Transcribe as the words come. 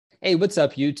Hey, what's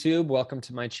up, YouTube? Welcome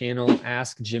to my channel,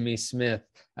 Ask Jimmy Smith.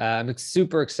 I'm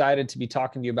super excited to be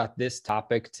talking to you about this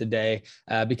topic today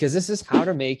because this is how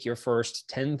to make your first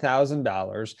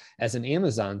 $10,000 as an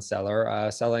Amazon seller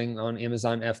selling on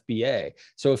Amazon FBA.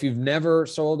 So if you've never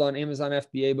sold on Amazon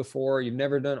FBA before, you've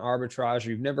never done arbitrage, or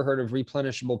you've never heard of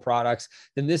replenishable products,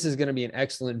 then this is going to be an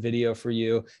excellent video for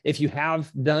you. If you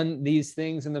have done these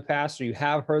things in the past or you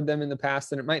have heard them in the past,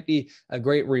 then it might be a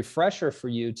great refresher for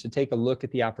you to take a look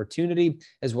at the opportunity,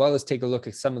 as well as take a look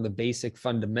at some of the basic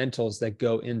fundamentals that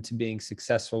go into being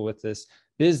successful with this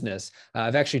business.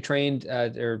 I've actually trained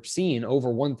or seen over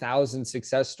 1,000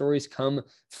 success stories come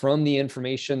from the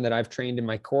information that I've trained in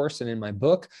my course and in my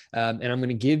book. And I'm going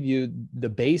to give you the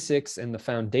basics and the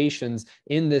foundations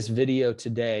in this video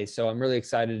today. So I'm really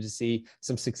excited to see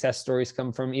some success stories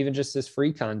come from even just this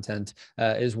free content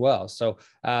as well. So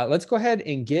let's go ahead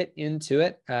and get into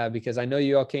it because I know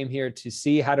you all came here to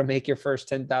see how to make your first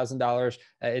 $10,000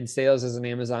 in sales as an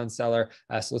Amazon seller.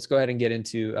 So let's go ahead and get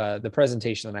into the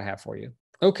presentation that I have for you.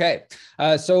 Okay,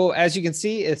 so as you can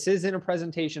see, this is in a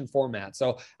presentation format.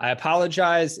 So I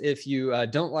apologize if you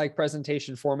don't like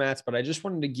presentation formats, but I just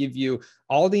wanted to give you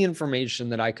all the information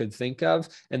that I could think of.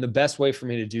 And the best way for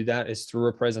me to do that is through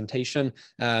a presentation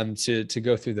to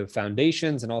go through the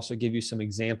foundations and also give you some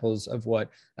examples of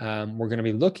what we're going to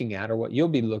be looking at or what you'll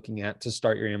be looking at to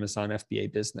start your Amazon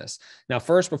FBA business. Now,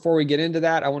 first, before we get into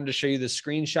that, I wanted to show you this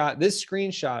screenshot. This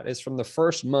screenshot is from the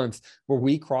first month where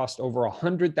we crossed over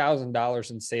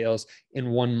 $100,000 in sales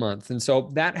in 1 month. And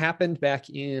so that happened back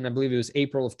in, I believe it was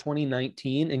April of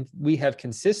 2019. And we have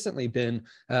consistently been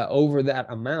over that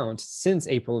amount since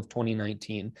April of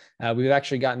 2019. We've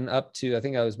actually gotten up to, I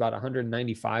think I was about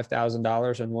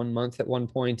 $195,000 in 1 month at one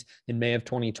point in May of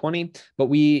 2020, but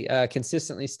we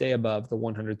consistently stay above the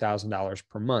 $100,000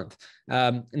 per month.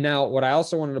 Now, what I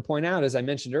also wanted to point out, as I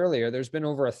mentioned earlier, there's been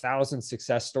over 1,000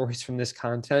 success stories from this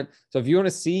content. So if you want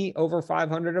to see over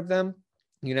 500 of them,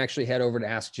 you can actually head over to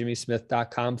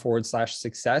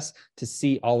AskJimmySmith.com/success to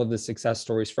see all of the success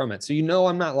stories from it. So you know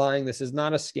I'm not lying. This is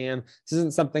not a scam. This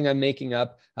isn't something I'm making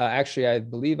up. Actually, I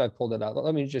believe I pulled it out.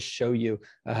 Let me just show you.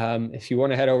 If you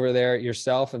want to head over there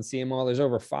yourself and see them all, there's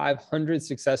over 500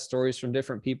 success stories from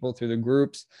different people through the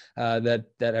groups that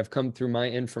have come through my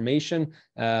information,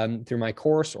 through my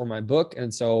course or my book.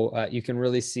 And so you can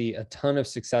really see a ton of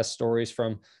success stories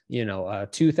from,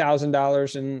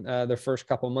 $2,000 in the first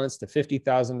couple months to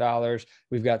 $50,000.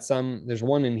 We've got some, there's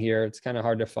one in here. It's kind of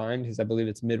hard to find because I believe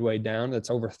it's midway down. That's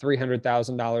over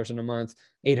 $300,000 in a month,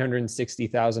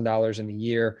 $860,000 in a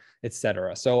year,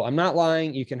 etc. So I'm not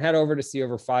lying. You can head over to see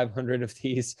over 500 of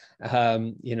these,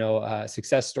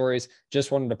 success stories.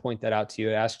 Just wanted to point that out to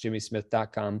you at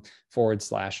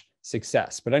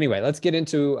AskJimmySmith.com/success. But anyway, let's get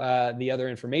into the other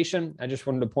information. I just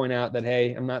wanted to point out that,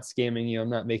 hey, I'm not scamming you. I'm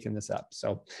not making this up.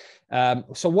 So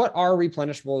what are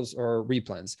replenishables or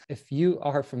replens? If you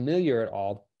are familiar at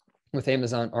all with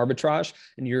Amazon arbitrage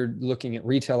and you're looking at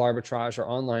retail arbitrage or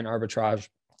online arbitrage,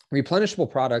 replenishable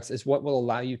products is what will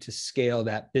allow you to scale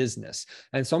that business.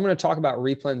 And so I'm going to talk about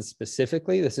replens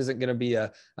specifically. This isn't going to be a,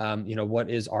 what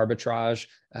is arbitrage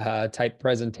type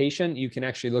presentation. You can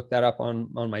actually look that up on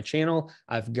my channel.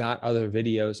 I've got other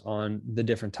videos on the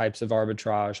different types of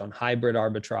arbitrage, on hybrid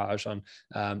arbitrage, on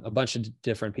a bunch of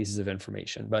different pieces of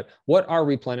information. But what are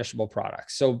replenishable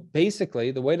products? So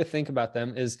basically, the way to think about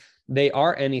them is they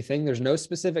are anything. There's no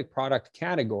specific product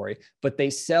category, but they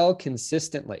sell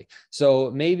consistently. So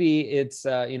maybe it's,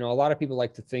 a lot of people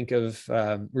like to think of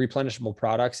replenishable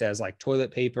products as like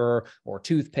toilet paper or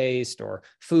toothpaste or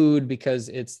food because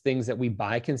it's things that we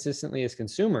buy consistently as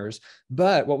consumers.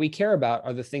 But what we care about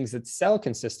are the things that sell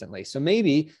consistently. So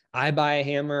maybe I buy a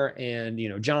hammer and,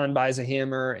 John buys a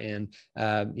hammer and,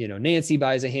 Nancy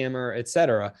buys a hammer,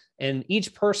 etc. And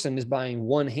each person is buying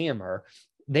one hammer.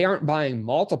 They aren't buying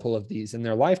multiple of these in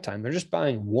their lifetime. They're just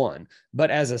buying one.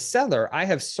 But as a seller, I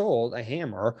have sold a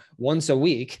hammer once a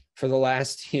week for the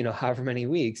last, however many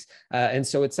weeks. And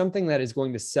so it's something that is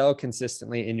going to sell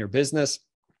consistently in your business.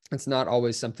 It's not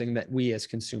always something that we as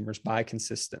consumers buy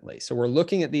consistently. So we're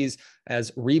looking at these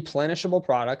as replenishable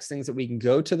products, things that we can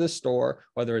go to the store,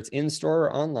 whether it's in store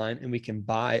or online, and we can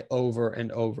buy over and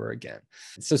over again.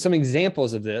 So some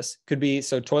examples of this could be,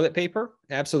 toilet paper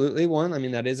absolutely one. I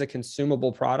mean, that is a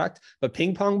consumable product, but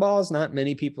ping pong balls, not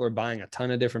many people are buying a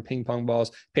ton of different ping pong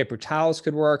balls. Paper towels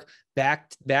could work.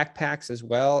 Backpacks as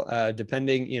well,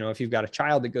 depending, if you've got a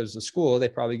child that goes to school, they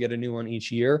probably get a new one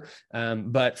each year.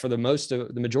 But for the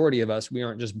majority of us, we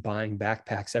aren't just buying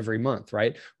backpacks every month,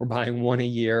 right? We're buying one a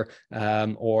year,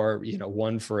 or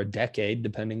one for a decade,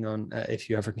 depending on if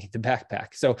you ever need the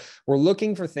backpack. So we're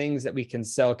looking for things that we can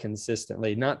sell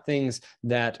consistently, not things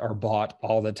that are bought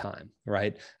all the time,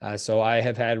 right? So I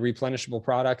have had replenishable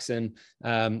products in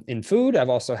food. I've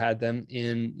also had them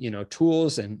in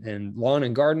tools and lawn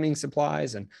and gardening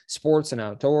supplies and sports and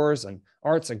outdoors and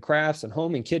arts and crafts and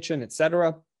home and kitchen,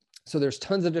 etc. So there's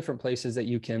tons of different places that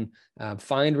you can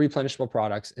find replenishable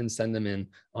products and send them in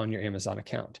on your Amazon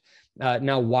account.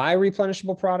 Now, why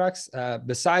replenishable products?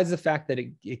 Besides the fact that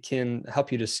it can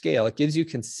help you to scale, it gives you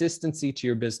consistency to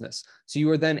your business. So you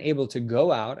are then able to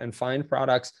go out and find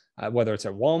products, whether it's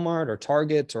at Walmart or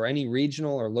Target or any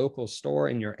regional or local store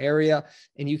in your area,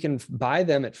 and you can buy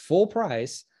them at full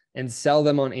price and sell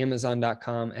them on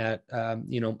Amazon.com at a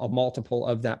multiple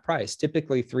of that price,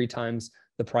 typically 3 times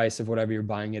the price of whatever you're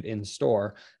buying it in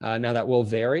store. Now that will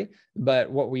vary,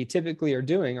 but what we typically are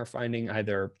doing are finding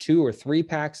either 2 or 3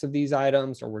 packs of these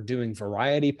items, or we're doing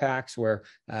variety packs where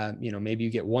maybe you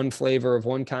get one flavor of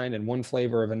one kind and one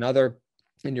flavor of another,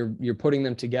 and you're putting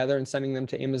them together and sending them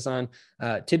to Amazon.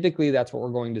 Typically, that's what we're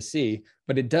going to see,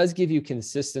 but it does give you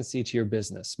consistency to your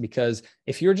business, because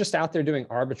if you're just out there doing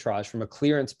arbitrage from a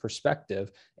clearance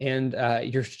perspective and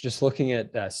you're just looking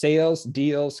at sales,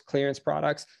 deals, clearance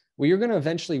products, well, you're going to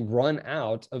eventually run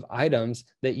out of items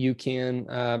that you can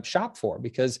shop for,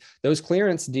 because those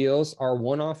clearance deals are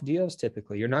one-off deals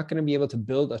typically. You're not going to be able to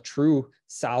build a true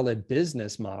solid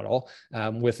business model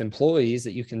with employees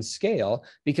that you can scale,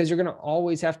 because you're going to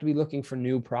always have to be looking for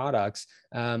new products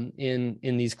in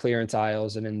these clearance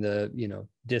aisles and in the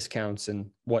discounts and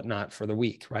whatnot for the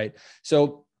week, right?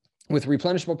 So with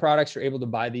replenishable products, you're able to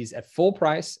buy these at full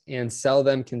price and sell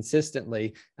them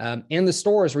consistently. And the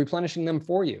store is replenishing them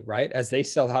for you, right? As they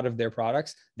sell out of their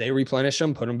products, they replenish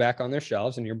them, put them back on their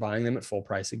shelves, and you're buying them at full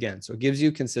price again. So it gives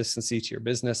you consistency to your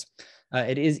business.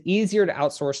 It is easier to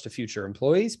outsource to future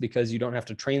employees because you don't have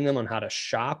to train them on how to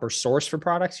shop or source for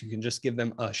products. You can just give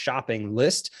them a shopping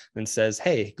list and says,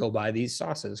 hey, go buy these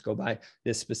sauces, go buy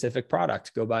this specific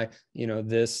product, go buy,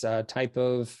 this type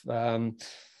of,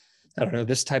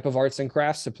 this type of arts and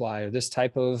crafts supply, or this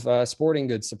type of sporting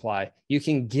goods supply. You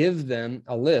can give them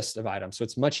a list of items. So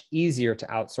it's much easier to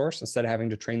outsource instead of having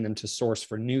to train them to source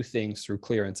for new things through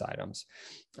clearance items.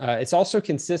 It's also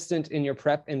consistent in your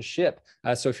prep and ship.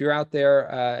 So if you're out there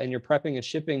and you're prepping and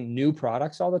shipping new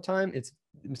products all the time, it's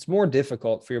more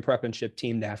difficult for your prep and ship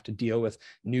team to have to deal with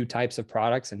new types of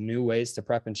products and new ways to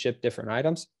prep and ship different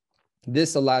items.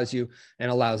 This allows you and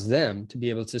allows them to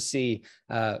be able to see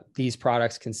these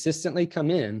products consistently come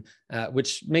in,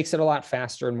 which makes it a lot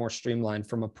faster and more streamlined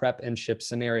from a prep and ship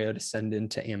scenario to send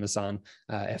into Amazon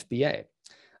FBA.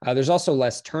 There's also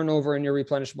less turnover in your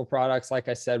replenishable products. Like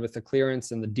I said, with the clearance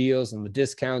and the deals and the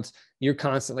discounts, you're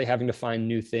constantly having to find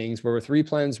new things. Where with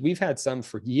replens, we've had some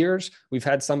for years, we've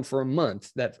had some for a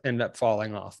month that end up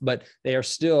falling off, but they are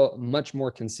still much more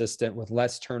consistent with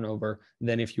less turnover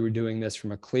than if you were doing this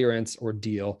from a clearance or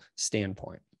deal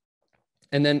standpoint.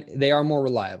 And then they are more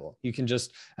reliable. You can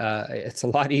just, it's a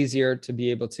lot easier to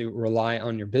be able to rely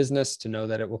on your business, to know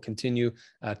that it will continue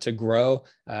to grow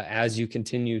as you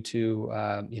continue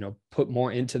to, put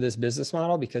more into this business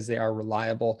model, because they are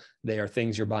reliable. They are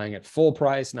things you're buying at full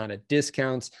price, not at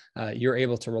discounts. You're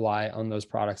able to rely on those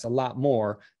products a lot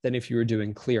more than if you were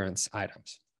doing clearance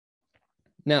items.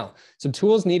 Now, some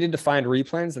tools needed to find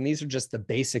replens, and these are just the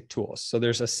basic tools. So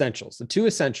there's essentials, the 2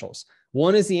 essentials.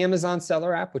 One is the Amazon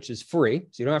seller app, which is free.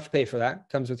 So you don't have to pay for that.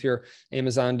 It comes with your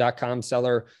Amazon.com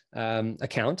seller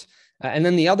account. And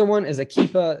then the other one is a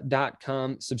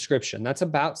Keepa.com subscription. That's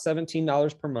about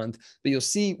 $17 per month, but you'll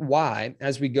see why,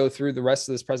 as we go through the rest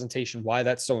of this presentation, why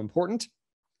that's so important.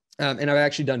 And I've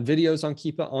actually done videos on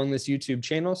Keepa on this YouTube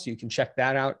channel, so you can check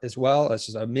that out as well. This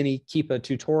is a mini Keepa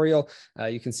tutorial.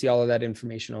 You can see all of that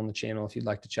information on the channel if you'd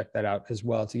like to check that out as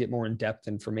well to get more in-depth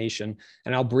information.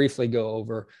 And I'll briefly go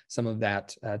over some of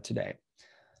that today.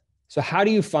 So how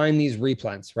do you find these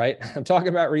replens, right? I'm talking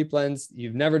about replens.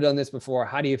 You've never done this before.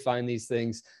 How do you find these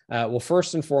things? Well,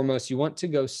 first and foremost, you want to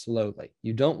go slowly.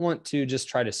 You don't want to just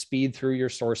try to speed through your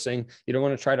sourcing. You don't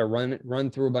want to try to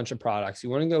run through a bunch of products. You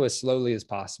want to go as slowly as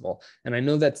possible. And I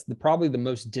know that's probably the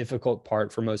most difficult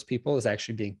part for most people, is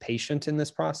actually being patient in this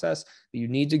process, but you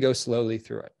need to go slowly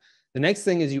through it. The next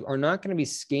thing is you are not going to be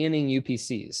scanning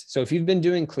UPCs. So if you've been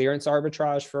doing clearance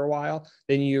arbitrage for a while,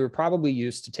 then you're probably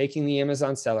used to taking the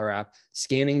Amazon seller app,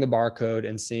 scanning the barcode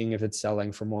and seeing if it's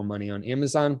selling for more money on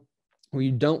Amazon. Well,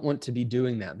 you don't want to be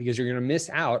doing that because you're going to miss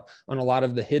out on a lot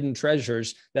of the hidden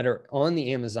treasures that are on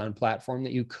the Amazon platform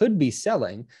that you could be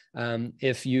selling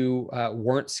if you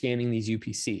weren't scanning these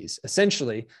UPCs.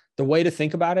 Essentially, the way to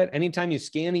think about it, anytime you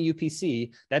scan a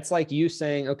UPC, that's like you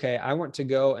saying, okay, I want to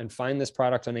go and find this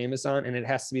product on Amazon, and it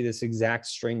has to be this exact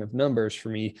string of numbers for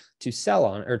me to sell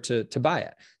on or to buy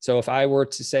it. So if I were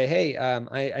to say, hey,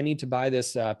 I need to buy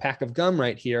this pack of gum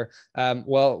right here,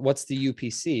 well, what's the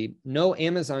UPC? No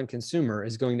Amazon consumer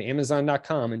is going to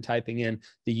Amazon.com and typing in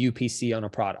the UPC on a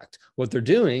product. What they're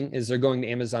doing is they're going to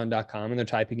Amazon.com and they're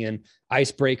typing in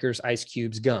icebreakers, ice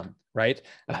cubes, gum, right?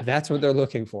 That's what they're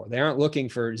looking for. They aren't looking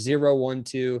for 0, 1,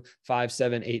 2, 5,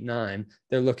 7, 8, 9.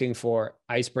 They're looking for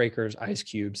icebreakers, ice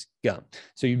cubes, gum.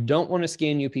 So you don't want to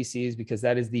scan UPCs because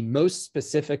that is the most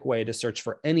specific way to search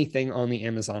for anything on the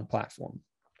Amazon platform.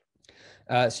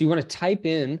 So you want to type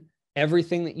in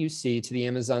everything that you see to the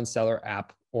Amazon seller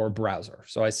app or browser.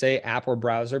 So I say app or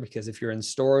browser because if you're in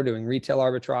store doing retail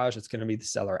arbitrage, it's going to be the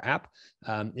seller app.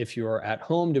 If you're at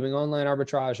home doing online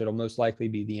arbitrage, it'll most likely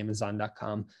be the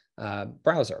Amazon.com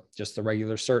browser, just the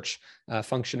regular search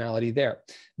functionality there.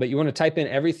 But you want to type in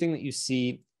everything that you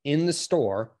see in the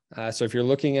store. So if you're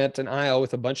looking at an aisle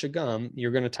with a bunch of gum,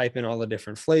 you're going to type in all the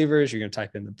different flavors. You're going to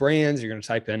type in the brands. You're going to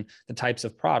type in the types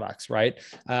of products, right?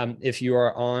 If you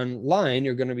are online,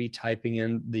 you're going to be typing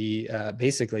in the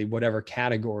basically whatever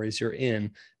categories you're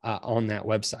in on that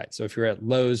website. So if you're at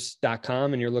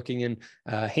Lowe's.com and you're looking in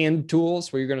hand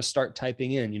tools, where you're going to start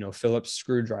typing in, Phillips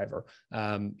screwdriver,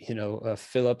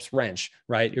 Phillips wrench,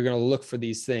 right? You're going to look for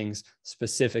these things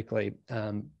specifically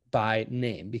by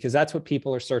name, because that's what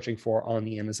people are searching for on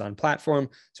the Amazon platform.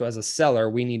 So as a seller,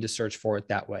 we need to search for it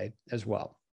that way as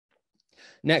well.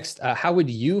 Next, how would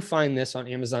you find this on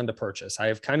Amazon to purchase? I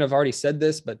have kind of already said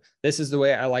this, but this is the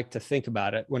way I like to think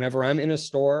about it. Whenever I'm in a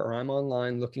store or I'm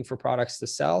online looking for products to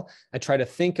sell, I try to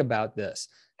think about this.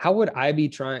 How would I be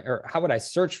trying, or how would I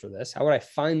search for this? How would I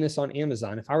find this on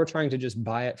Amazon if I were trying to just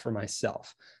buy it for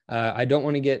myself? I don't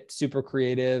want to get super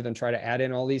creative and try to add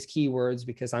in all these keywords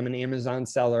because I'm an Amazon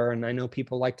seller and I know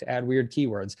people like to add weird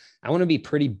keywords. I want to be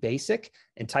pretty basic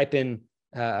and type in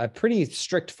a pretty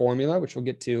strict formula, which we'll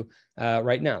get to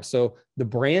right now. So the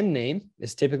brand name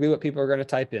is typically what people are going to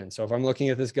type in. So if I'm looking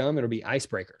at this gum, it'll be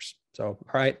icebreakers. So, all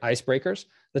right, icebreakers.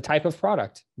 The type of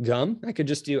product, gum. I could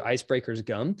just do icebreakers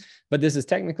gum, but this is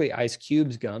technically ice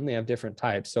cubes gum. They have different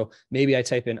types. So maybe I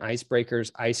type in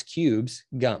icebreakers, ice cubes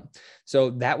gum.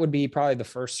 So that would be probably the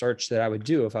first search that I would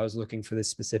do if I was looking for this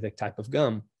specific type of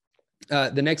gum.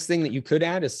 The next thing that you could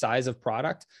add is size of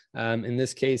product. In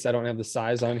this case, I don't have the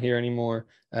size on here anymore.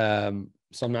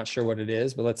 So I'm not sure what it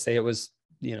is, but let's say it was,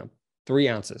 3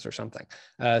 ounces or something.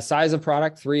 Size of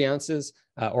product, 3 ounces,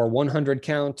 or 100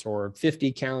 count or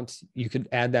 50 count. You could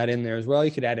add that in there as well.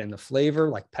 You could add in the flavor,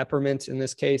 like peppermint in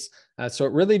this case. So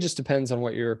it really just depends on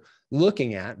what you're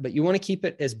looking at, but you want to keep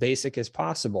it as basic as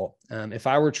possible. If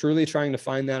I were truly trying to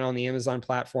find that on the Amazon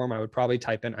platform, I would probably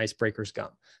type in icebreakers gum.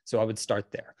 So I would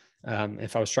start there.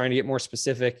 If I was trying to get more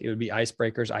specific, it would be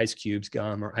icebreakers, ice cubes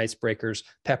gum, or icebreakers,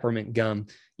 peppermint gum.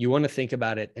 You want to think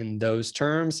about it in those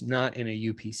terms, not in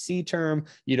a UPC term.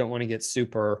 You don't want to get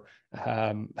super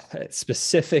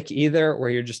specific either, where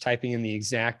you're just typing in the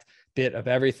exact bit of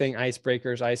everything: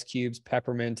 icebreakers, ice cubes,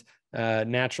 peppermint,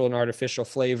 natural and artificial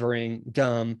flavoring,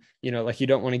 gum. Like you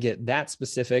don't want to get that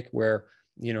specific where,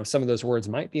 some of those words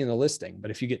might be in the listing.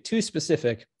 But if you get too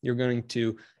specific, you're going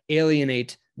to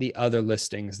alienate the other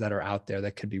listings that are out there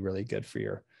that could be really good for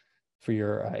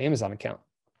your Amazon account.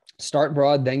 Start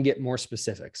broad, then get more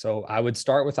specific. So I would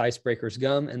start with icebreakers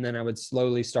gum, and then I would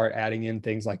slowly start adding in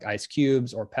things like ice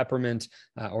cubes or peppermint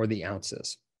or the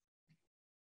ounces.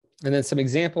 And then some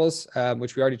examples,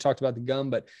 which we already talked about the gum,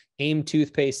 but AIM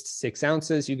toothpaste, 6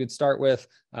 ounces you could start with,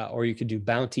 or you could do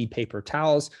Bounty paper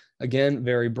towels. Again,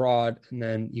 very broad, and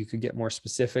then you could get more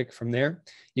specific from there.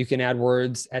 You can add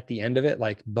words at the end of it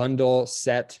like bundle,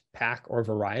 set, pack, or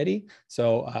variety.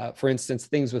 So for instance,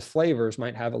 things with flavors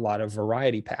might have a lot of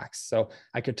variety packs. So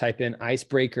I could type in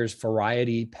icebreakers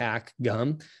variety pack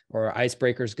gum or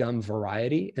icebreakers gum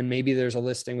variety, and maybe there's a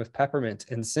listing with peppermint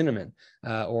and cinnamon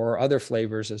or other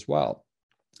flavors as well.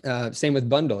 Same with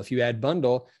bundle. If you add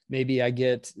bundle, maybe I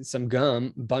get some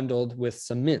gum bundled with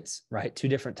some mints, right? 2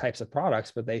 different types of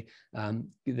products, but they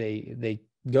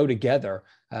go together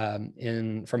from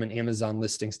an Amazon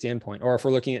listing standpoint. Or if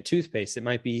we're looking at toothpaste, it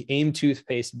might be AIM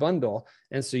toothpaste bundle.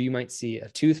 And so you might see a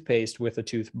toothpaste with a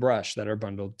toothbrush that are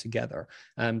bundled together.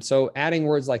 So adding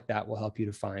words like that will help you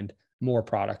to find more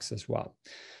products as well.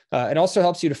 It also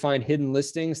helps you to find hidden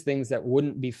listings, things that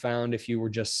wouldn't be found if you were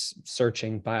just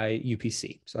searching by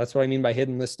UPC. So that's what I mean by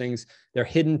hidden listings. They're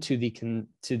hidden to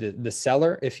the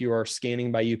seller if you are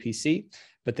scanning by UPC,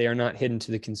 but they are not hidden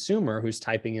to the consumer who's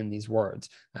typing in these words,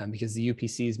 because the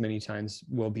UPCs many times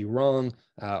will be wrong,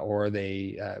 or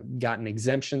they got an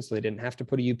exemption, so they didn't have to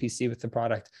put a UPC with the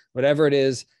product. Whatever it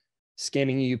is,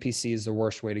 scanning a UPC is the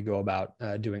worst way to go about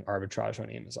doing arbitrage on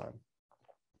Amazon.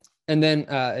 And then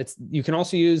you can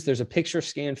also use, there's a picture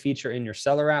scan feature in your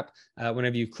seller app.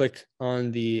 Whenever you click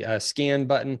on the scan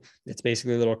button, it's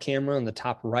basically a little camera on the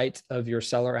top right of your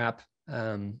seller app.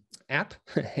 And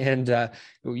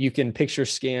you can picture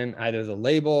scan either the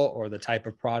label or the type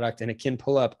of product, and it can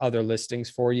pull up other listings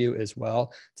for you as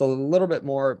well. It's a little bit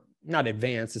more, not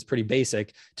advanced, it's pretty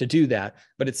basic to do that,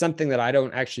 but it's something that I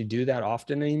don't actually do that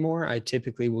often anymore. I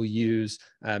typically will use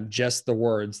just the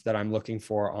words that I'm looking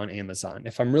for on Amazon.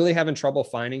 If I'm really having trouble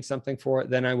finding something for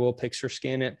it, then I will picture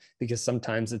scan it, because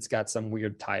sometimes it's got some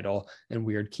weird title and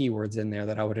weird keywords in there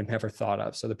that I would have never thought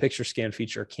of. So the picture scan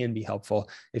feature can be helpful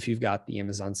if you've got the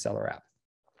Amazon seller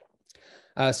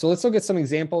app. So let's look at some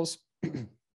examples.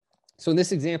 So in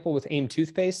this example with AIM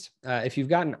toothpaste, if you've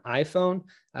got an iPhone,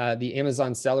 the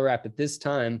Amazon seller app at this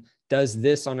time does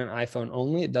this on an iPhone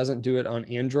only. It doesn't do it on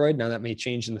Android. Now that may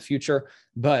change in the future,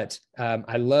 but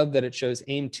I love that it shows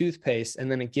AIM toothpaste, and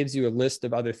then it gives you a list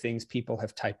of other things people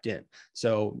have typed in.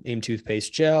 So AIM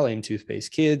toothpaste gel, AIM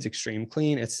toothpaste kids, extreme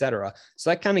clean, etc. So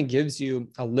that kind of gives you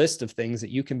a list of things that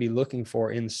you can be looking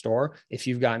for in the store if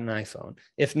you've got an iPhone.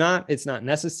 If not, it's not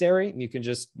necessary. You can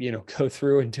just, go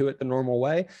through and do it the normal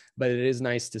way, but it is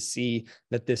nice to see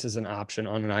that this is an option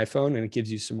on an iPhone, and it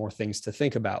gives you some more things to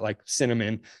think about, like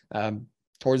cinnamon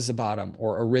towards the bottom,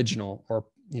 or original, or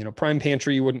Prime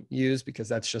Pantry you wouldn't use because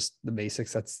that's just the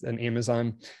basics. That's an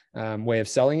Amazon way of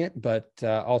selling it. But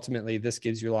ultimately, this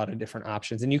gives you a lot of different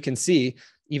options. And you can see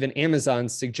even Amazon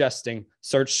suggesting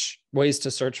ways to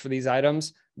search for these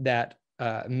items that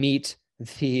meet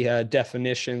the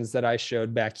definitions that I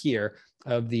showed back here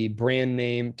of the brand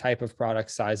name, type of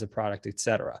product, size of product,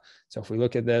 etc. So if we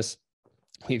look at this,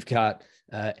 we've got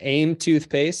AIM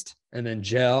toothpaste, and then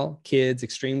gel, kids,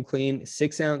 extreme clean,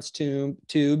 6-ounce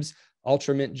tubes,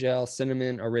 ultra mint gel,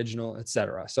 cinnamon, original,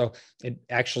 etc. So it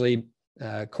actually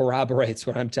corroborates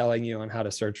what I'm telling you on how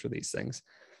to search for these things.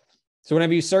 So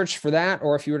whenever you search for that,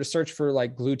 or if you were to search for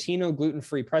like Glutino,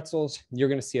 gluten-free pretzels, you're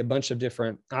going to see a bunch of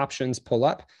different options pull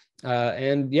up.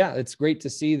 And yeah, it's great to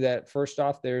see that first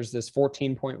off, there's this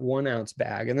 14.1 ounce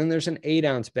bag, and then there's an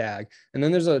 8-ounce bag, and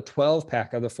then there's a 12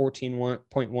 pack of the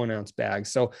 14.1 ounce bag.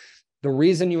 So the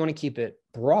reason you want to keep it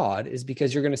broad is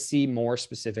because you're going to see more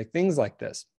specific things like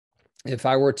this. If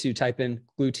I were to type in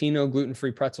Glutino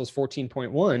gluten-free pretzels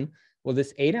 14.1, well,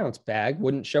 this 8-ounce bag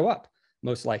wouldn't show up.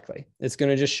 Most likely, it's going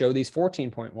to just show these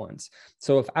 14.1s.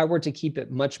 So if I were to keep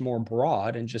it much more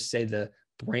broad and just say the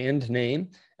brand name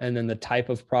and then the type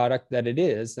of product that it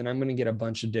is, then I'm going to get a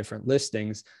bunch of different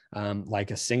listings, like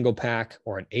a single pack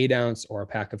or an 8-ounce or a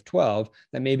pack of 12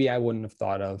 that maybe I wouldn't have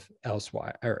thought of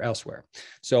elsewhere.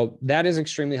 So that is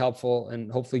extremely helpful,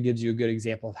 and hopefully gives you a good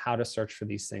example of how to search for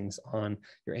these things on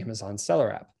your Amazon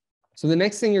seller app. So the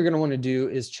next thing you're going to want to do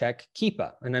is check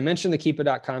Keepa. And I mentioned the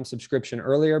Keepa.com subscription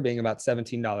earlier, being about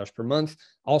 $17 per month.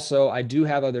 Also, I do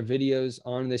have other videos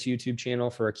on this YouTube channel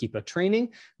for a Keepa training,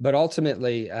 but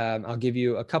ultimately, I'll give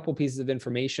you a couple pieces of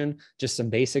information, just some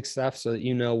basic stuff so that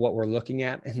you know what we're looking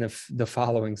at in the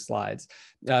following slides.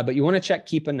 But you want to check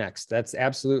Keepa next. That's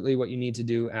absolutely what you need to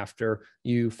do after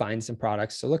you find some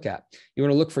products to look at. You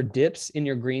want to look for dips in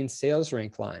your green sales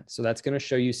rank line. So that's going to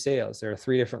show you sales. There are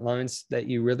 3 different lines that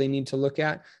you really need to look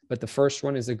at, but the first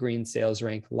one is a green sales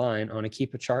rank line on a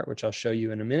Keepa chart, which I'll show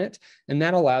you in a minute. And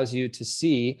that allows you to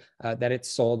see that it's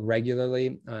sold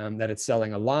regularly, that it's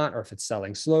selling a lot, or if it's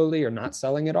selling slowly or not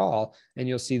selling at all. And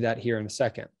you'll see that here in a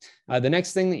second. The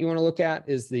next thing that you want to look at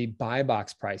is the buy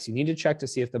box price. You need to check to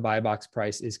see if the buy box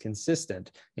price is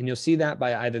consistent. And you'll see that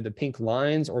by either the pink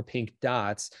lines or pink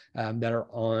dots that are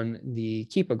on the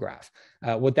Keepa graph.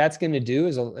 What that's going to do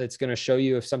is it's going to show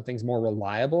you if something's more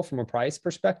reliable from a price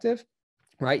perspective.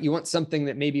 Right? You want something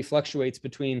that maybe fluctuates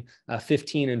between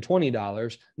 $15 and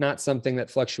 $20, not something that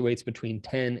fluctuates between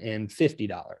 $10 and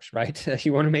 $50, right?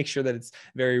 You want to make sure that it's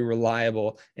very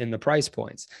reliable in the price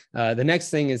points. The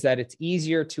next thing is that it's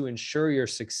easier to ensure your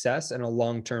success in a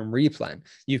long-term replen.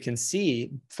 You can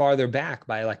see farther back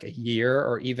by like a year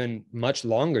or even much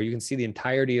longer. You can see the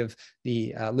entirety of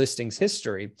the listings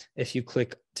history if you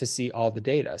click to see all the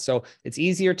data. So it's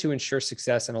easier to ensure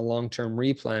success in a long-term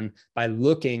replen by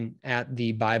looking at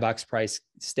the buy box price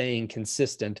staying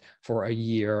consistent for a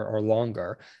year or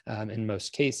longer in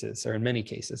most cases, or in many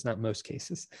cases, not most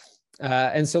cases.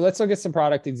 And so let's look at some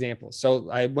product examples. So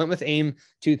I went with AIM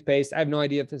toothpaste. I have no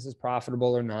idea if this is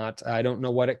profitable or not. I don't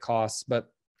know what it costs,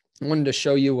 but I wanted to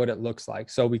show you what it looks like.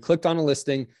 So we clicked on a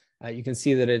listing. You can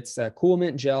see that it's a Cool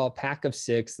Mint gel, pack of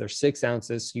 6. They're 6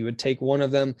 ounces. You would take one of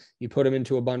them, you put them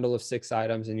into a bundle of 6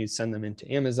 items, and you'd send them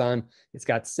into Amazon. It's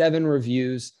got 7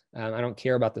 reviews. I don't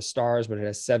care about the stars, but it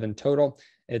has 7 total.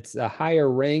 It's a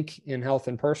higher rank in health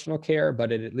and personal care,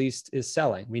 but it at least is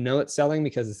selling. We know it's selling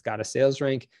because it's got a sales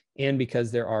rank and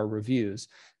because there are reviews.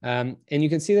 And you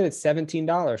can see that it's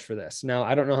 $17 for this. Now,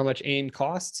 I don't know how much AIM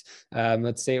costs.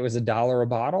 Let's say it was $1 a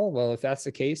bottle. Well, if that's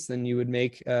the case, then you would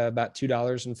make about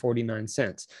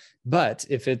 $2.49. But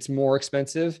if it's more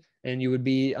expensive and you would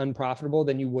be unprofitable,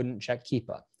 then you wouldn't check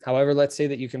Keepa. However, let's say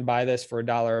that you can buy this for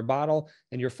 $1 a bottle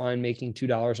and you're fine making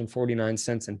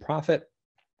 $2.49 in profit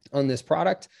on this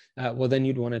product. Well, then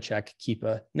you'd want to check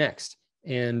Keepa next.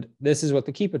 And this is what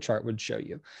the Keepa chart would show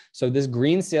you. So this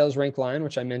green sales rank line,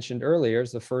 which I mentioned earlier,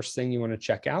 is the first thing you want to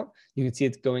check out. You can see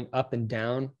it's going up and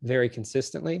down very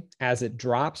consistently. As it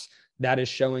drops, that is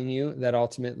showing you that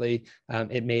ultimately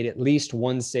it made at least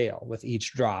 1 sale with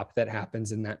each drop that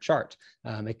happens in that chart.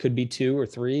 It could be 2 or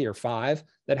 3 or 5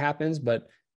 that happens, but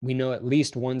we know at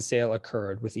least 1 sale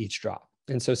occurred with each drop.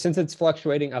 And so since it's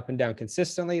fluctuating up and down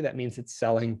consistently, that means it's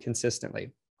selling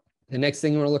consistently. The next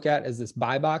thing you want to look at is this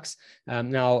buy box.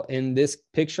 Now in this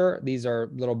picture, these are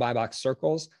little buy box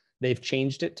circles. They've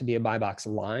changed it to be a buy box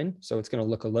line. So it's going to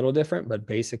look a little different, but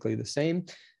basically the same.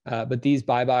 But these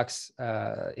buy box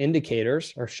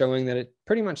indicators are showing that it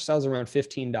pretty much sells around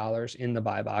 $15 in the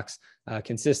buy box.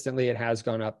 Consistently, it has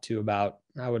gone up to about,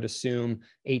 I would assume,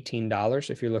 $18.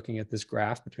 If you're looking at this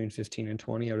graph between 15 and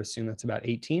 20, I would assume that's about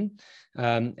 18.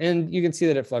 And you can see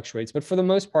that it fluctuates, but for the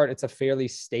most part, it's a fairly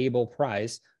stable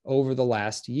price over the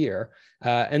last year.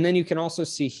 And then you can also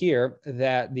see here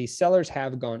that the sellers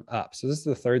have gone up. So this is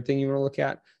the third thing you want to look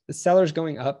at. The sellers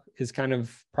going up is kind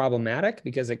of problematic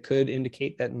because it could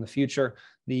indicate that in the future,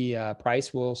 the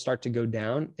price will start to go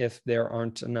down if there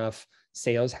aren't enough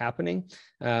sales happening.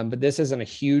 But this isn't a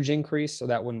huge increase, so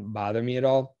that wouldn't bother me at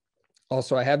all.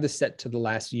 Also, I have this set to the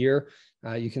last year.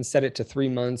 You can set it to 3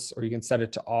 months or you can set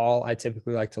it to all. I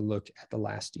typically like to look at the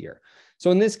last year. So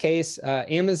in this case,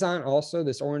 Amazon also,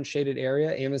 this orange shaded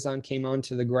area, Amazon came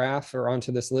onto the graph or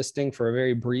onto this listing for a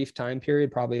very brief time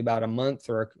period, probably about a month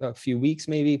or a few weeks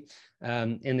maybe.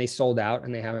 And they sold out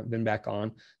and they haven't been back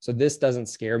on. So this doesn't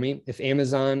scare me. If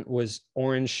Amazon was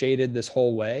orange shaded this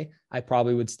whole way, I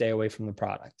probably would stay away from the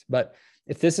product. But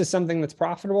if this is something that's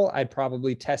profitable, I'd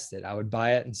probably test it. I would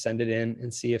buy it and send it in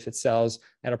and see if it sells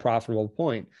at a profitable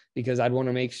point, because I'd want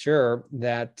to make sure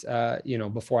that,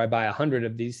 before I buy 100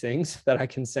 of these things, that I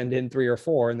can send in 3 or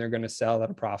 4 and they're going to sell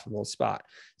at a profitable spot.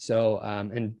 So,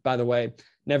 and by the way,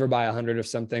 never buy 100 of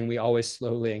something. We always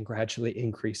slowly and gradually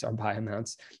increase our buy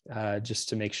amounts just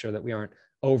to make sure that we aren't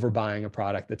overbuying a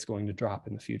product that's going to drop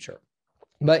in the future.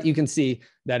 But you can see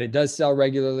that it does sell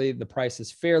regularly. The price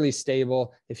is fairly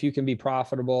stable. If you can be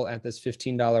profitable at this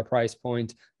 $15 price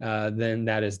point, then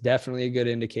that is definitely a good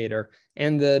indicator.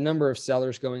 And the number of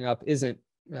sellers going up isn't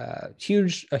a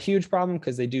huge problem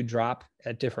because they do drop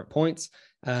at different points.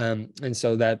 And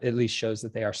so that at least shows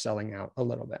that they are selling out a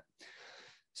little bit.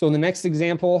 So in the next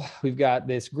example, we've got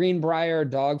this Greenbrier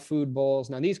dog food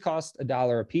bowls. Now these cost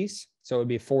 $1 a piece. So it would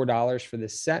be $4 for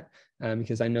this set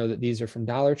because I know that these are from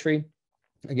Dollar Tree.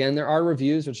 Again, there are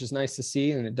reviews, which is nice to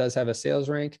see, and it does have a sales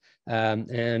rank.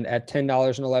 And at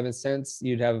 $10.11,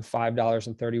 you'd have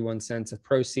 $5.31 of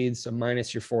proceeds. So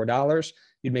minus your $4,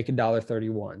 you'd make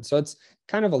 $1.31. So it's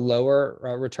kind of a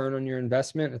lower return on your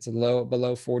investment. It's below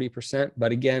 40%.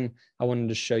 But again, I wanted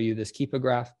to show you this Keepa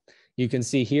graph. You can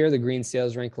see here the green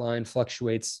sales rank line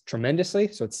fluctuates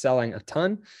tremendously. So it's selling a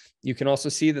ton. You can also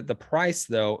see that the price,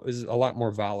 though, is a lot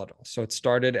more volatile. So it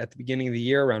started at the beginning of the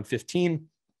year around 15.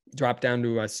 Dropped down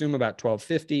to, I assume, about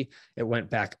 $12.50. It went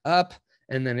back up,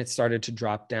 and then it started to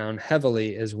drop down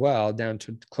heavily as well, down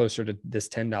to closer to this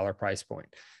 $10 price point.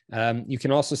 You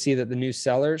can also see that the new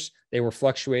sellers, they were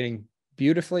fluctuating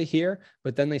beautifully here,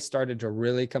 but then they started to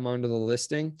really come onto the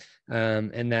listing,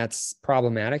 and that's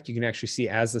problematic. You can actually see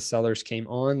as the sellers came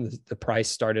on, the price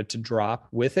started to drop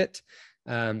with it.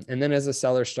 And then as the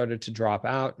sellers started to drop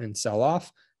out and sell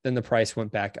off, then the price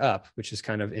went back up, which is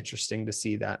kind of interesting to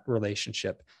see that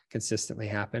relationship consistently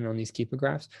happen on these Keepa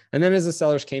graphs. And then as the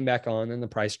sellers came back on, then the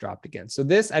price dropped again. So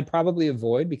this I'd probably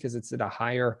avoid because it's at a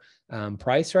higher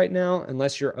price right now,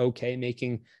 unless you're okay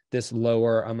making this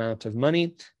lower amount of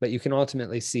money. But you can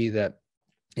ultimately see that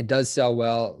it does sell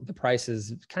well. The price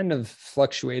is kind of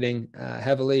fluctuating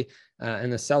heavily,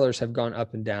 and the sellers have gone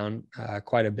up and down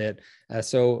quite a bit.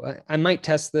 So I might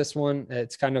test this one.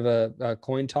 It's kind of a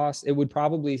coin toss. It would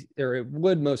probably, or it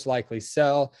would most likely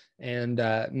sell and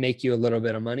make you a little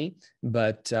bit of money,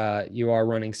 but you are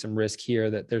running some risk here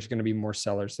that there's going to be more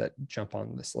sellers that jump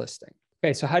on this listing.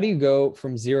 Okay, so how do you go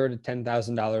from $0 to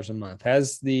 $10,000 a month?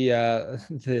 As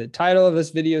the title of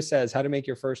this video says, how to make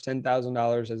your first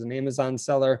 $10,000 as an Amazon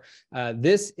seller.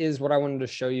 This is what I wanted to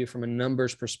show you from a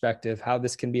numbers perspective, how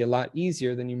this can be a lot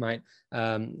easier than you might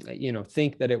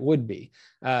think that it would be.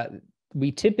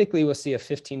 We typically will see a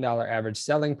 $15 average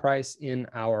selling price in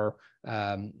our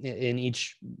in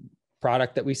each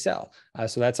product that we sell.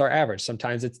 So that's our average.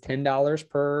 Sometimes it's $10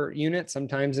 per unit.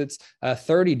 Sometimes it's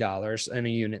 $30 in a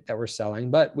unit that we're selling,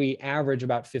 but we average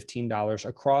about $15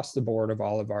 across the board of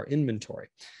all of our inventory.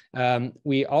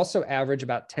 We also average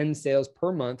about 10 sales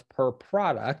per month per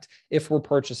product if we're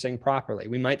purchasing properly.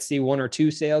 We might see 1 or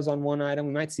 2 sales on one item.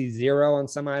 We might see 0 on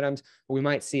some items. Or we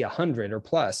might see 100 or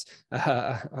plus,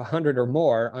 100 or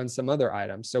more on some other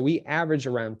items. So we average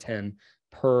around 10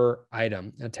 per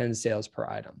item, 10 sales per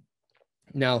item.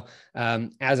 Now,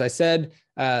 as I said,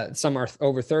 some are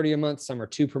over 30 a month, some are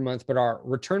 2 per month, but our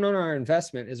return on our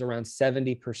investment is around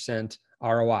 70%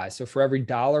 ROI. So for every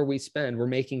dollar we spend, we're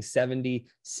making 70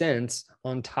 cents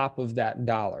on top of that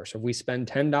dollar. So if we spend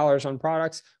 $10 on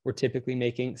products, we're typically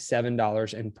making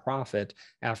 $7 in profit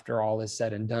after all is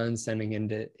said and done, sending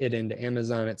it into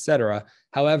Amazon, et cetera.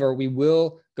 However, we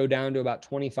will go down to about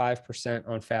 25%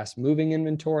 on fast moving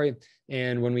inventory.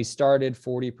 And when we started,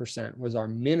 40% was our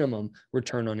minimum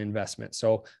return on investment.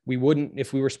 So we wouldn't,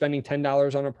 if we were spending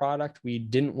 $10 on a product, we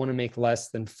didn't want to make less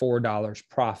than $4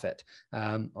 profit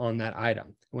on that item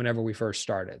whenever we first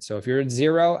started. So if you're at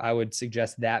 0, I would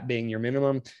suggest that being your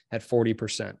minimum at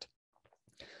 40%.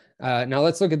 Now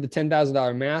let's look at the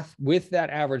 $10,000 math. With that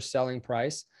average selling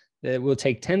price, it will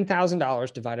take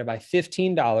 $10,000 divided by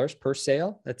 $15 per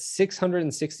sale. That's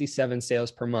 667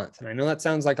 sales per month. And I know that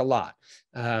sounds like a lot,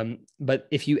 but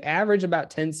if you average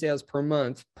about 10 sales per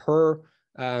month per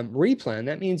replan,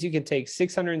 that means you can take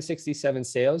 667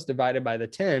 sales divided by the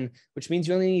 10, which means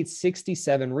you only need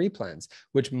 67 replans,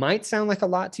 which might sound like a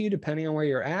lot to you depending on where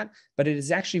you're at, but it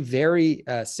is actually very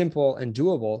simple and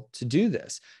doable to do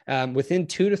this. Within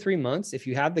 2 to 3 months, if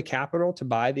you have the capital to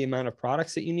buy the amount of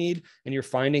products that you need and you're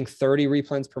finding 30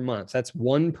 replans per month, that's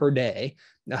 1 per day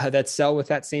that sell with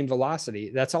that same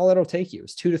velocity. That's all it'll take you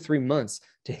is 2 to 3 months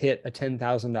to hit a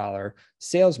 $10,000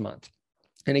 sales month.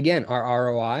 And again, our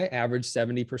ROI averaged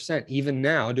 70%. Even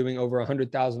now, doing over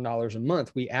 $100,000 a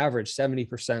month, we average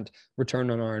 70% return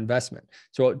on our investment.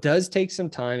 So it does take some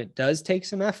time. It does take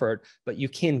some effort, but you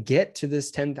can get to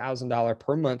this $10,000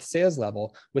 per month sales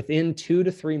level within 2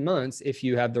 to 3 months if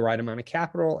you have the right amount of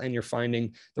capital and you're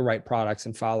finding the right products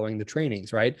and following the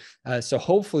trainings, right? So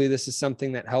hopefully this is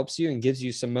something that helps you and gives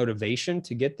you some motivation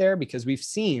to get there, because we've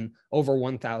seen over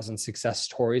 1,000 success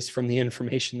stories from the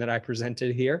information that I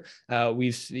presented here.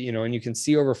 And you can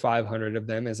see over 500 of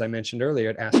them, as I mentioned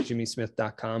earlier, at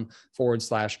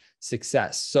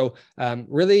AskJimmySmith.com/success. So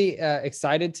really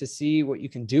excited to see what you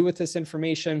can do with this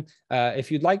information.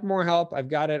 If you'd like more help, I've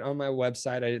got it on my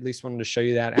website. I at least wanted to show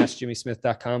you that,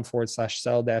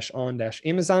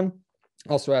 AskJimmySmith.com/sell-on-Amazon.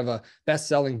 Also have a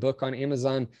best-selling book on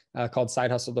Amazon called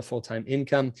Side Hustle to Full-Time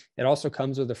Income. It also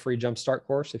comes with a free jumpstart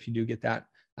course if you do get that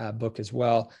book as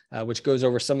well, which goes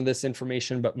over some of this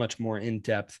information, but much more in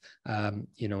depth,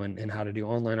 and how to do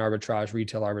online arbitrage,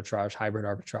 retail arbitrage, hybrid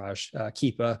arbitrage,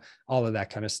 Keepa, all of that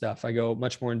kind of stuff. I go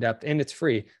much more in depth, and it's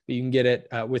free, but you can get it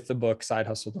with the book Side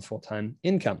Hustle to Full-Time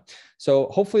Income. So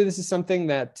hopefully this is something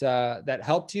that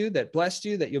helped you, that blessed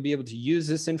you, that you'll be able to use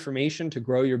this information to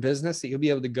grow your business, that you'll be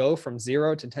able to go from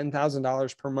 $0 to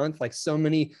 $10,000 per month, like so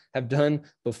many have done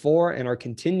before and are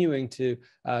continuing to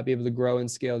be able to grow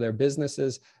and scale their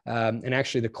businesses. And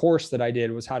actually the course that I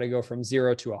did was how to go from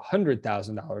 $0 to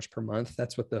 $100,000 per month.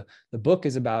 That's what the book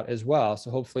is about as well. So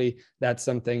hopefully that's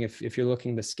something, if you're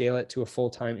looking to scale it to a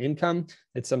full-time income,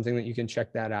 it's something that you can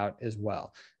check that out as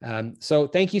well. So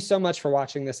thank you so much for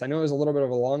watching this. I know it was a little bit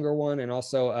of a longer one, and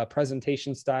also a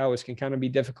presentation style, which can kind of be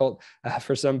difficult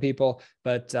for some people,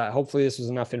 but hopefully this was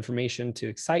enough information to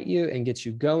excite you and get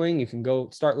you going. You can go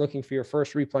start looking for your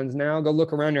first replens now. Go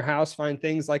look around your house, find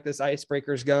things like this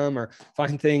icebreakers gum, or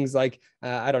find things things like,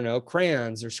 I don't know,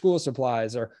 crayons or school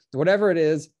supplies or whatever it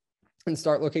is, and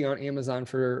start looking on Amazon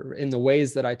in the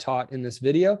ways that I taught in this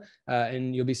video.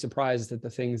 And you'll be surprised at the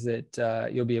things that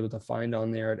you'll be able to find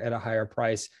on there at a higher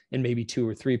price in maybe 2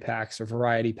 or 3 packs or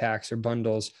variety packs or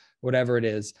bundles, whatever it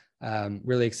is.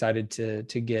 Really excited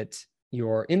to get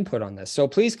your input on this. So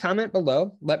please comment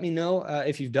below. Let me know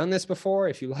if you've done this before,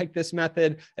 if you like this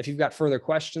method, if you've got further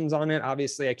questions on it.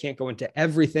 Obviously, I can't go into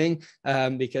everything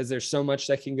because there's so much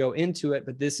that can go into it,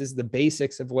 but this is the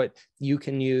basics of what you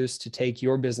can use to take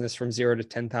your business from $0 to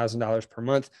 $10,000 per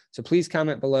month. So please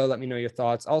comment below. Let me know your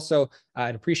thoughts. Also,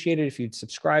 I'd appreciate it if you'd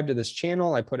subscribe to this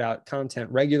channel. I put out content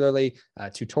regularly,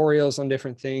 tutorials on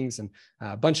different things, and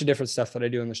a bunch of different stuff that I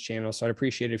do on this channel. So I'd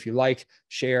appreciate it if you like,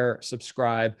 share,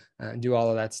 subscribe, and do all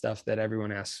of that stuff that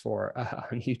everyone asks for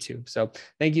on YouTube. So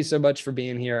thank you so much for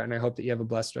being here, and I hope that you have a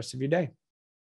blessed rest of your day.